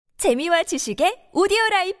재미와 지식의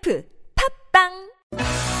오디오라이프 팝빵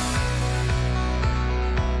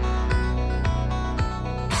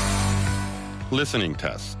Listening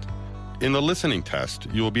test. In the listening test,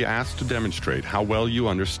 you will be asked to demonstrate how well you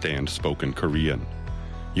understand spoken Korean.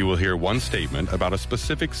 You will hear one statement about a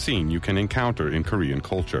specific scene you can encounter in Korean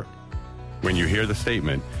culture. When you hear the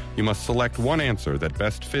statement, you must select one answer that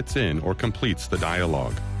best fits in or completes the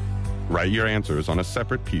dialogue. Write your answers on a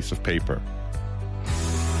separate piece of paper.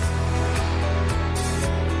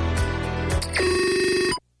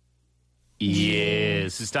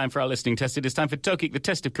 Yes, it's time for our listening test. It is time for TOKIC, the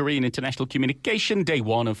test of Korean international communication, day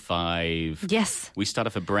 1 of 5. Yes. We start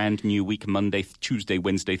off a brand new week, Monday, Tuesday,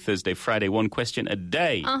 Wednesday, Thursday, Friday, one question a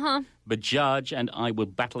day. But Judge and I will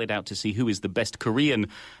battle it out to see who is the best Korean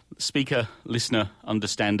speaker, listener,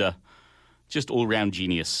 understander, just all-round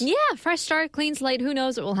genius. Yeah, fresh start, clean slate. Who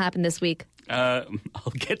knows what will happen this week? I'll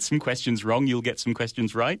get some questions wrong. You'll get some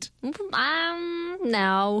questions right.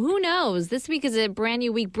 No, who knows? This week is a brand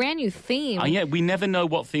new week, brand new theme. Yeah, we never know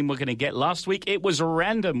what theme we're going to get. Last week, it was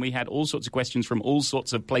random. We had all sorts of questions from all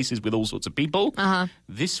sorts of places with all sorts of people.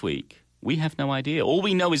 This week, we have no idea. All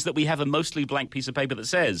we know is that we have a mostly blank piece of paper that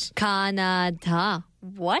says... Canada.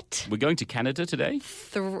 What? We're going to Canada today?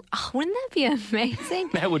 Wouldn't that be amazing?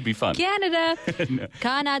 That would be fun. Canada. No.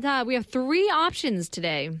 Canada. We have 3 options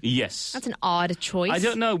today. Yes. That's an odd choice. I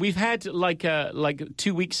don't know. We've had, like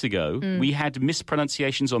 2 weeks ago, we had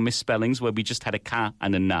mispronunciations or misspellings where we just had a ka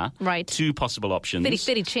and a na. Right. 2 possible options.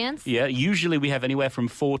 Fitty chance. Yeah. Usually we have anywhere from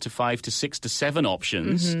 4 to 5 to 6 to 7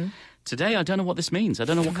 options. Today, I don't know what this means. I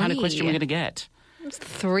don't know what kind of question we're going to get. It's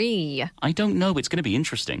 3. I don't know. It's going to be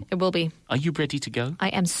interesting. It will be. Are you ready to go? I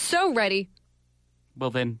am so ready. Well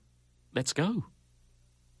then, let's go.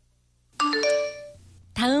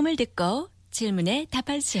 다음을 듣고 질문에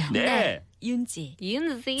답하시오. 네. 윤지.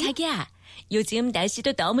 윤지. 자기야, 요즘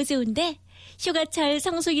날씨도 너무 좋은데 휴가철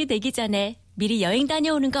성수기 되기 전에 미리 여행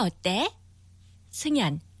다녀오는 거 어때?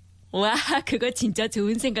 승연. 와, 그거 진짜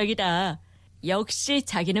좋은 생각이다. 역시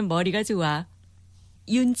자기는 머리가 좋아.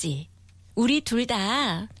 윤지. 우리 둘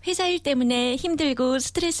다 회사 일 때문에 힘들고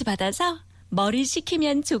스트레스 받아서 머리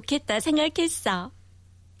식히면 좋겠다 생각했어.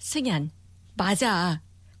 승연. 맞아.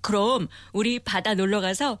 그럼 우리 바다 놀러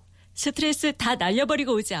가서 스트레스 다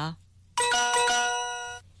날려버리고 오자.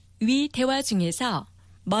 위 대화 중에서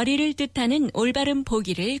머리를 뜻하는 올바른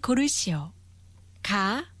보기를 고르시오.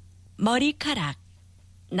 가, 머리카락.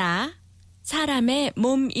 나, 사람의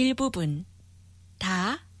몸 일부분.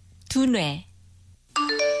 다, 두뇌.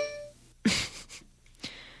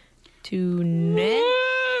 두뇌?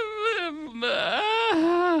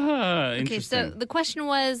 Okay, so Interesting. the question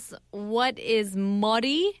was, what is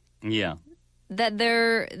mori Yeah. that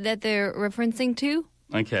they're referencing to?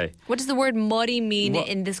 Okay. What does the word mori mean Well,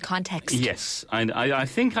 in this context? Yes, I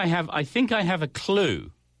think I have a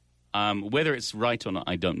clue. Whether it's right or not,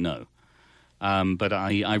 I don't know. But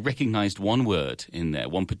I recognized one word in there,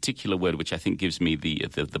 one particular word, which I think gives me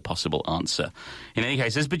the possible answer. In any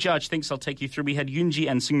case, as Bajaj thinks I'll take you through, we had Yoonji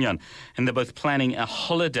and Seungyeon, and they're both planning a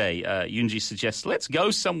holiday. Yoonji suggests, let's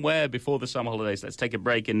go somewhere before the summer holidays. Let's take a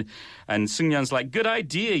break. And Seungyeon's like, good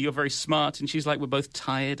idea. You're very smart. And she's like, we're both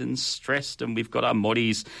tired and stressed, and we've got our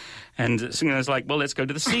moris. And Seungyeon's like, well, let's go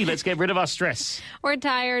to the sea. Let's get rid of our stress. We're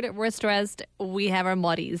tired. We're stressed. We have our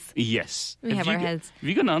moris. Yes. We have our heads. Have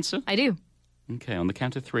you got an answer? I do. Okay, on the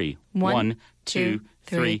count of 3. 1, 2,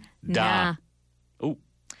 3. Da. Oh,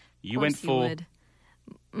 you went for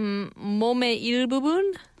몸의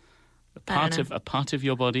일부분? a part of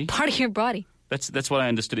your body. Part of your body. That's what I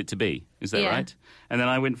understood it to be. Is that Yeah. right? And then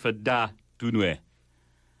I went for da du nue.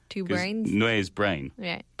 2 brains? Nue is brain.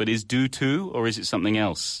 Right. But is do 2 or is it something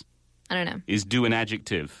else? I don't know. Is do an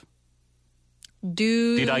adjective?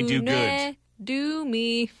 Do Did I do good? Do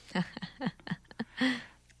me.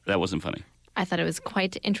 That wasn't funny. I thought it was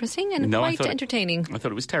quite interesting and No, I quite thought entertaining. I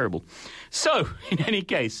thought it was terrible. So, in any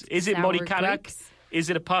case, is it Sour morikarak? grapes. Is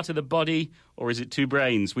it a part of the body? Or is it 2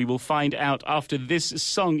 brains? We will find out after this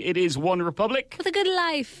song. It is One Republic. For the good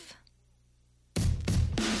life.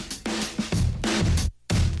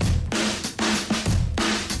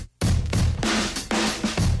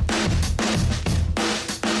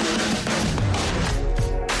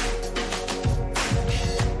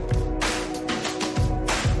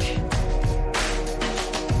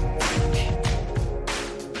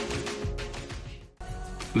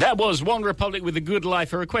 That was One Republic with The Good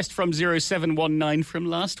Life, a request from 0719 from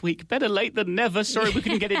last week. Better late than never. Sorry we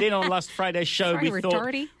couldn't get it in on last Friday's show. Sorry, we we're thought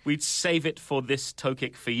tardy. we'd save it for this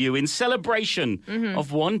TOKIC for you in celebration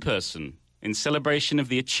of one person, in celebration of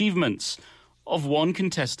the achievements of one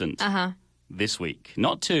contestant. this week.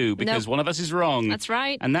 Not two, because one of us is wrong. That's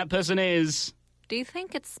right. And that person is... Do you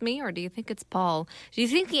think it's me or do you think it's Paul? Do you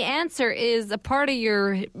think the answer is a part of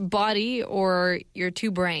your body or your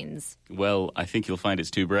two brains? Well, I think you'll find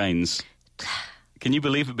it's two brains. Can you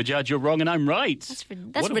believe it, Bajaj? You're wrong and I'm right.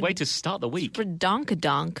 What a way to start the week.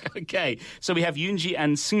 Redonka-donk. Okay, so we have Yoonji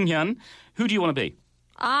and Seunghyun. Who do you want to be?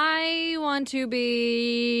 I want to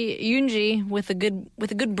be Yoonji with the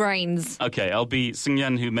good brains. Okay, I'll be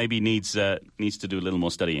Seunghyun, who maybe needs to do a little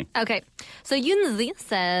more studying. Okay, so Yoonji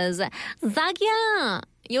says, 자기야,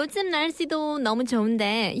 요즘 날씨도 너무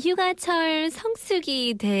좋은데 휴가철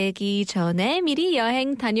성수기 되기 전에 미리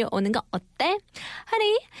여행 다녀오는 거 어때?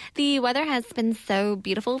 Honey, the weather has been so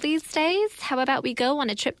beautiful these days. How about we go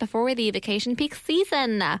on a trip before the vacation peak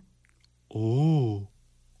season? 오,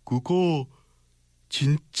 그거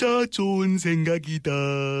진짜 좋은 생각이다.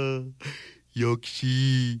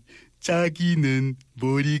 역시 자기는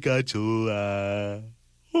머리가 좋아.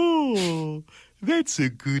 Oh, that's a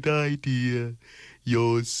good idea.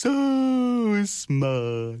 You're so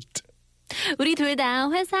smart. 우리 둘 다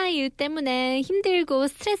회사 일 때문에 힘들고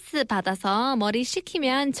스트레스 받아서 머리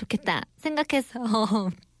식히면 좋겠다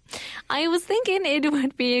생각해서 I was thinking it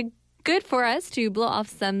would be good for us to blow off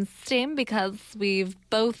some steam because we've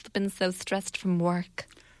both been so stressed from work.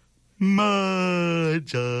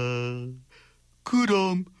 맞아.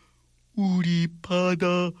 그럼 우리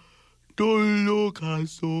바다 놀러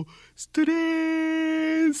가서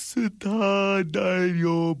스트레스 다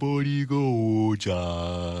날려버리고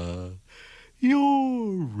오자.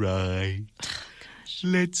 You're right.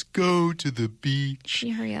 Let's go to the beach Can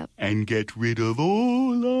you hurry up? and get rid of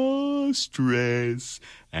all our stress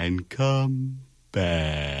and come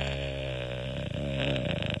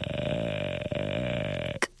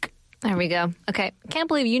back. There we go. Okay. Can't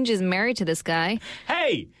believe Yoonji's married to this guy.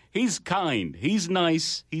 Hey, he's kind, he's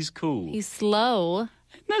nice, he's cool. He's slow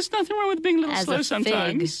There's nothing wrong with being a little as slow a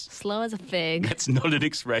sometimes. fig. Slow as a fig. That's not an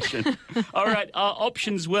expression. All right, our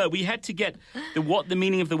options were, we had to get the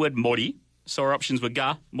meaning of the word mori. So our options were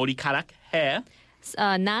ga, 머리카락, hair.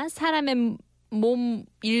 나 사람의 몸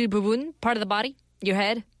일부분, part of the body, your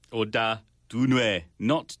head. Or da, 두 뇌,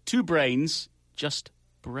 not two brains, just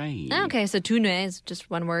brain. Okay, so 두 뇌 is just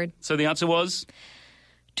one word. So the answer was?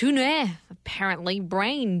 두 뇌, apparently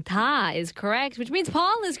brain, 다 is correct, which means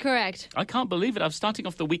Paul is correct. I can't believe it. I'm starting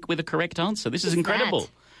off the week with a correct answer. This is What's incredible.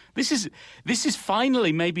 that? This is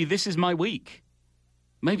finally, maybe this is my week.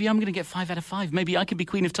 Maybe I'm going to get 5 out of 5. Maybe I could be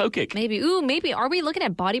queen of TOKIC. Maybe. Are we looking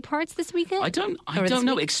at body parts this weekend? I don't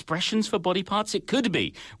know. Expressions for body parts? It could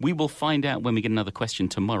be. We will find out when we get another question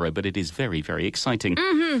tomorrow, but it is very, very exciting.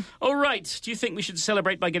 Mm-hmm. All right. Do you think we should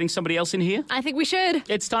celebrate by getting somebody else in here? I think we should.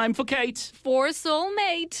 It's time for Kate. For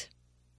soulmate.